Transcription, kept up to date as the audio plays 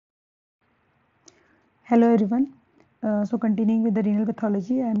Hello everyone. Continuing with the renal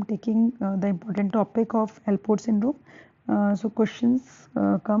pathology, I am taking the important topic of ALPORT syndrome. Questions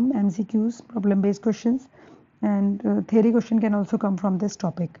come, MCQs, problem-based questions, and theory question can also come from this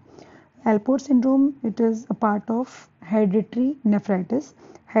topic. ALPORT syndrome, it is a part of hereditary nephritis.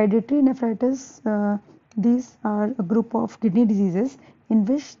 Hereditary nephritis, these are a group of kidney diseases in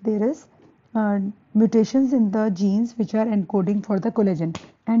which there is mutations in the genes which are encoding for the collagen,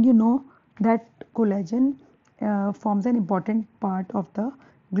 and you know that collagen forms an important part of the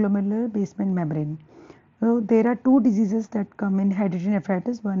glomerular basement membrane. So there are two diseases that come in hereditary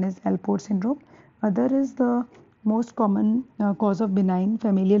nephritis. One is ALPORT syndrome. Other is the most common cause of benign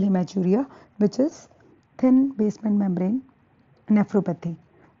familial hematuria, which is thin basement membrane nephropathy.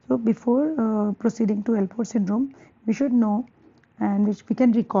 So before proceeding to ALPORT syndrome, we should know and which we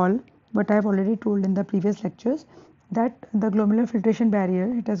can recall what I have already told in the previous lectures, that the glomerular filtration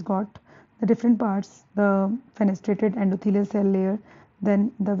barrier, it has got the different parts, the fenestrated endothelial cell layer,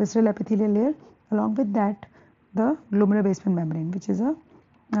 then the visceral epithelial layer, along with that the glomerular basement membrane, which is a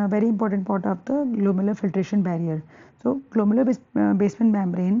very important part of the glomerular filtration barrier. So glomerular basement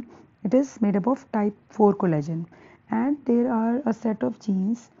membrane, it is made up of type 4 collagen, and there are a set of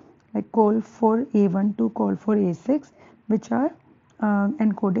genes like col4A1 to col4A6 which are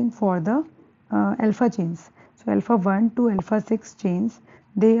encoding for the alpha chains. So alpha 1 to alpha 6 chains,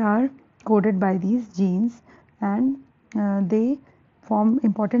 they are coded by these genes, and they form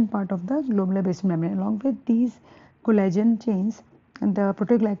important part of the glomerular basement membrane. Along with these collagen chains and the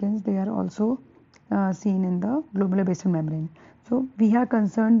proteoglycans, they are also seen in the glomerular basement membrane. So we are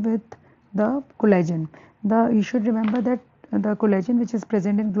concerned with the collagen. You should remember that the collagen which is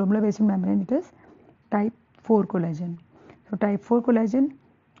present in glomerular basement membrane, it is type 4 collagen. So type 4 collagen,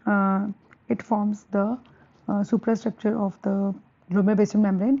 it forms the suprastructure of the glomerular basement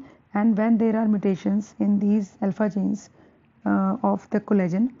membrane, and when there are mutations in these alpha genes of the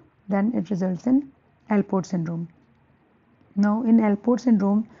collagen, then it results in ALPORT syndrome. Now in ALPORT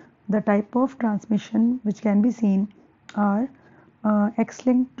syndrome, the type of transmission which can be seen are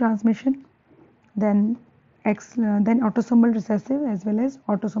X-linked transmission, then autosomal recessive as well as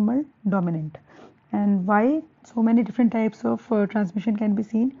autosomal dominant. And why so many different types of transmission can be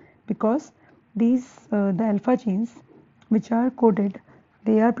seen? Because these the alpha genes which are coded,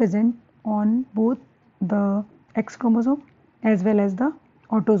 they are present on both the X chromosome as well as the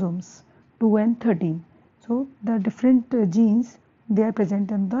autosomes 2 and 13. So the different genes, they are present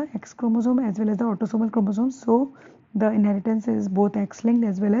in the X chromosome as well as the autosomal chromosomes. So the inheritance is both X-linked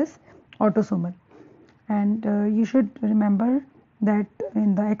as well as autosomal. And you should remember that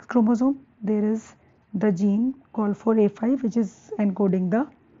in the X chromosome there is the gene col4A5 which is encoding the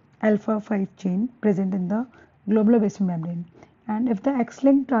alpha 5 chain present in the glomerular basement membrane. And if the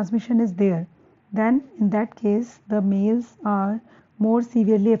X-linked transmission is there, then in that case the males are more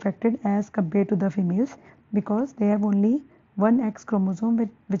severely affected as compared to the females, because they have only one X chromosome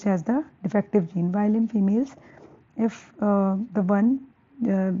which has the defective gene, while in females, if the one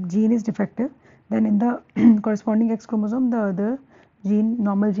gene is defective, then in the corresponding X chromosome the other gene,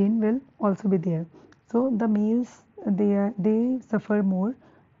 normal gene, will also be there. So the males, they suffer more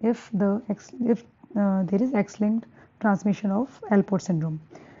if there is X-linked transmission of ALPORT syndrome.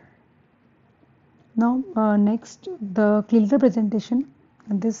 Now next, the clinical presentation,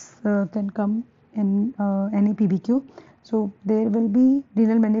 and this can come in any PBQ. So there will be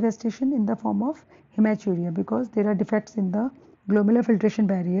renal manifestation in the form of hematuria, because there are defects in the glomerular filtration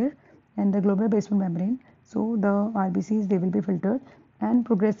barrier and the glomerular basement membrane. So the RBCs, they will be filtered, and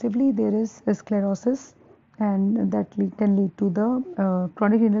progressively there is a sclerosis, and that can lead to the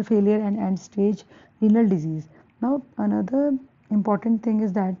chronic renal failure and end stage renal disease. Now another important thing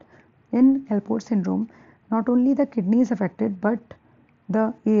is that in ALPORT syndrome, not only the kidney is affected, but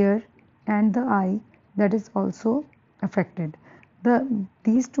the ear and the eye, that is also affected.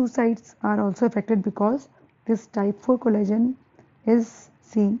 These two sites are also affected because this type 4 collagen is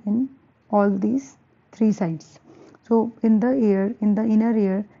seen in all these three sites. So in the ear, in the inner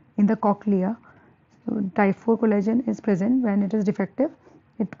ear, in the cochlea, type 4 collagen is present. When it is defective,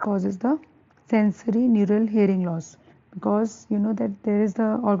 it causes the sensory neural hearing loss, because you know that there is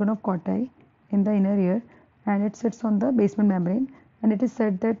the organ of Corti in the inner ear, and it sits on the basement membrane, and it is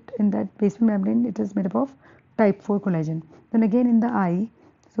said that in that basement membrane it is made up of type 4 collagen. Then again in the eye,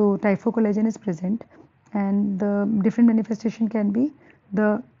 so type 4 collagen is present, and the different manifestation can be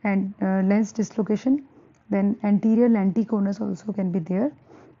the lens dislocation, then anterior lenticonus also can be there,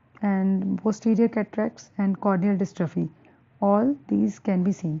 and posterior cataracts and corneal dystrophy, all these can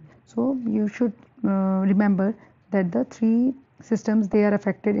be seen. So you should remember that the three systems, they are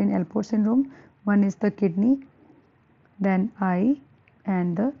affected in ALPORT syndrome. One is the kidney, then eye,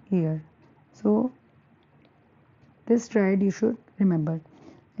 and the ear. So this triad you should remember.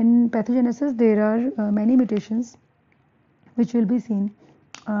 In pathogenesis, there are many mutations which will be seen,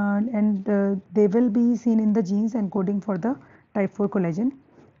 and they will be seen in the genes encoding for the type 4 collagen.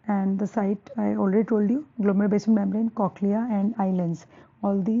 And the site I already told you, glomerular basement membrane, cochlea, and eye lens.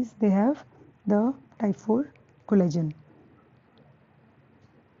 All these they have the type 4 collagen.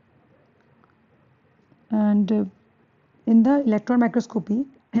 And in the electron microscopy,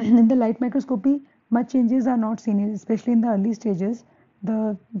 in the light microscopy, much changes are not seen, especially in the early stages.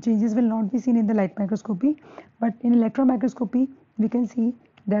 The changes will not be seen in the light microscopy, but in electron microscopy, we can see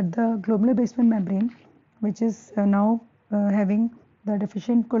that the glomerular basement membrane, which is now having the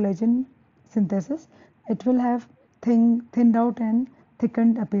deficient collagen synthesis, it will have thinned out and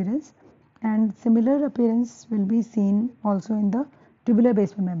thickened appearance, and similar appearance will be seen also in the tubular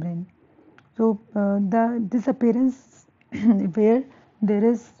basement membrane. So this appearance where there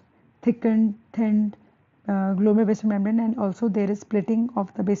is thickened, thinned glomerular basement membrane, and also there is splitting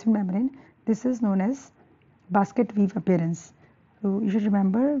of the basement membrane, this is known as basket weave appearance. So you should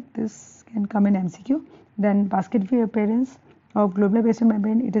remember this can come in MCQ. Then basket weave appearance of glomerular basement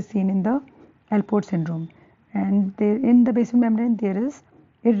membrane, it is seen in the ALPORT syndrome, and there in the basement membrane there is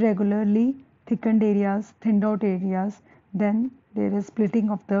irregularly thickened areas, thinned out areas, then there is splitting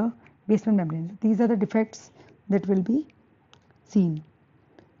of the basement membrane. These are the defects that will be seen.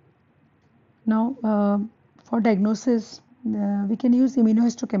 Now for diagnosis, we can use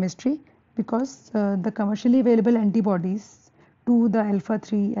immunohistochemistry, because the commercially available antibodies to the alpha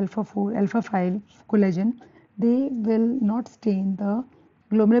 3, alpha 4, alpha 5 collagen, they will not stain the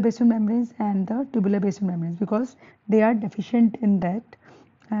glomerular basement membranes and the tubular basement membranes, because they are deficient in that.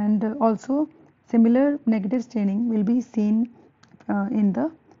 And also similar negative staining will be seen in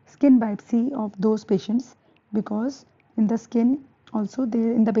the skin biopsy of those patients, because in the skin also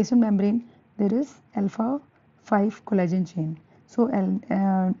there in the basement membrane there is alpha 5 collagen chain. So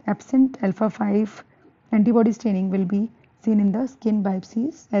absent alpha 5 antibody staining will be seen in the skin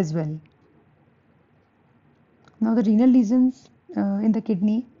biopsies as well. Now the renal lesions in the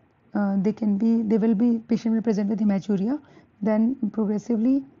kidney, patient will present with hematuria, then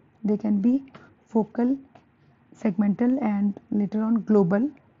progressively they can be focal, segmental, and later on global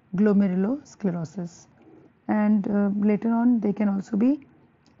glomerulosclerosis. And later on they can also be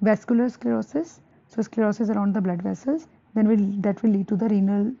vascular sclerosis, so sclerosis around the blood vessels, then that will lead to the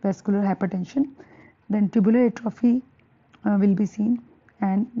renal vascular hypertension. Then tubular atrophy will be seen,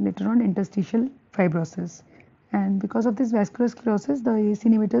 and later on interstitial fibrosis. And because of this vascular sclerosis, the ACE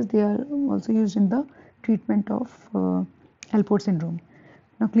inhibitors, they are also used in the treatment of ALPORT syndrome.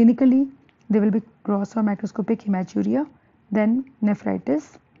 Now clinically, there will be gross or microscopic hematuria, then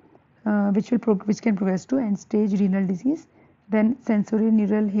nephritis, which can progress to end stage renal disease, then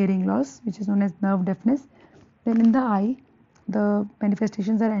sensorineural hearing loss, which is known as nerve deafness. Then in the eye, the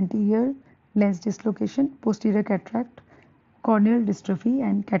manifestations are anterior lens dislocation, posterior cataract, corneal dystrophy,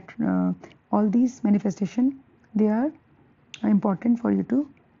 and all these manifestations, they are important for you to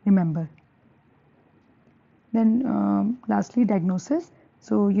remember. Then lastly, diagnosis.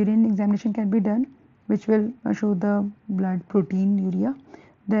 So urine examination can be done, which will show the blood protein urea.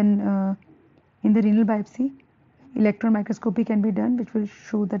 Then in the renal biopsy, electron microscopy can be done, which will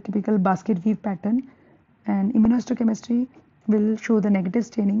show the typical basket weave pattern, and immunohistochemistry will show the negative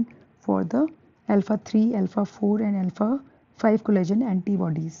staining for the alpha 3, alpha 4, and alpha 5 collagen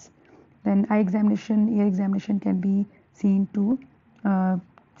antibodies. Then eye examination, ear examination can be seen to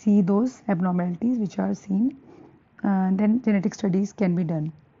see those abnormalities which are seen. Then genetic studies can be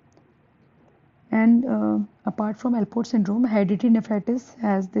done. And apart from ALPORT syndrome, hereditary nephritis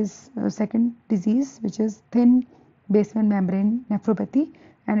has this second disease, which is thin basement membrane nephropathy,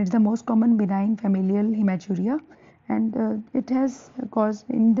 and it's the most common benign familial hematuria. And it has caused,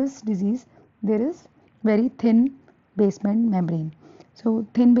 in this disease, there is very thin basement membrane. So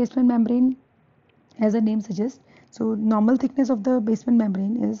thin basement membrane, as the name suggests, so normal thickness of the basement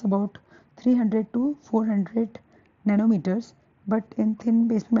membrane is about 300 to 400 nanometers, but in thin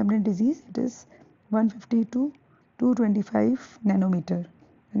basement membrane disease it is 150 to 225 nanometer.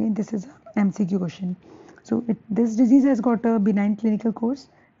 Again, this is a MCQ question. So this disease has got a benign clinical course.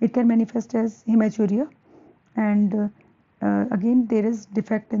 It can manifest as hematuria, and again there is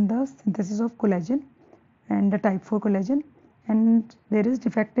defect in the synthesis of collagen and the type 4 collagen, and there is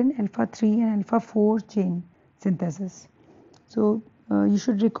defect in alpha 3 and alpha 4 chain synthesis. So you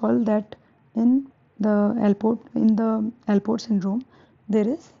should recall that in the ALPORT syndrome there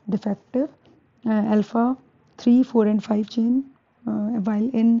is defective alpha 3, 4, and 5 chain, while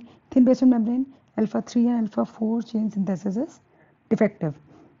in thin basement membrane, alpha 3 and alpha 4 chain synthesis is defective.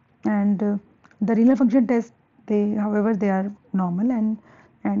 And the renal function test, however, they are normal, and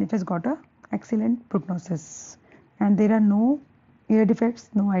it has got a excellent prognosis, and there are no ear defects,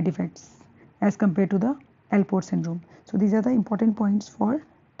 no eye defects as compared to the ALPORT syndrome. So these are the important points for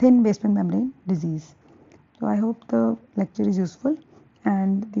thin basement membrane disease. So I hope the lecture is useful,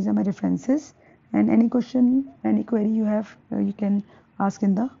 and these are my references, and any question, any query you have, you can ask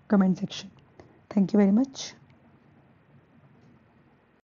in the comment section. Thank you very much.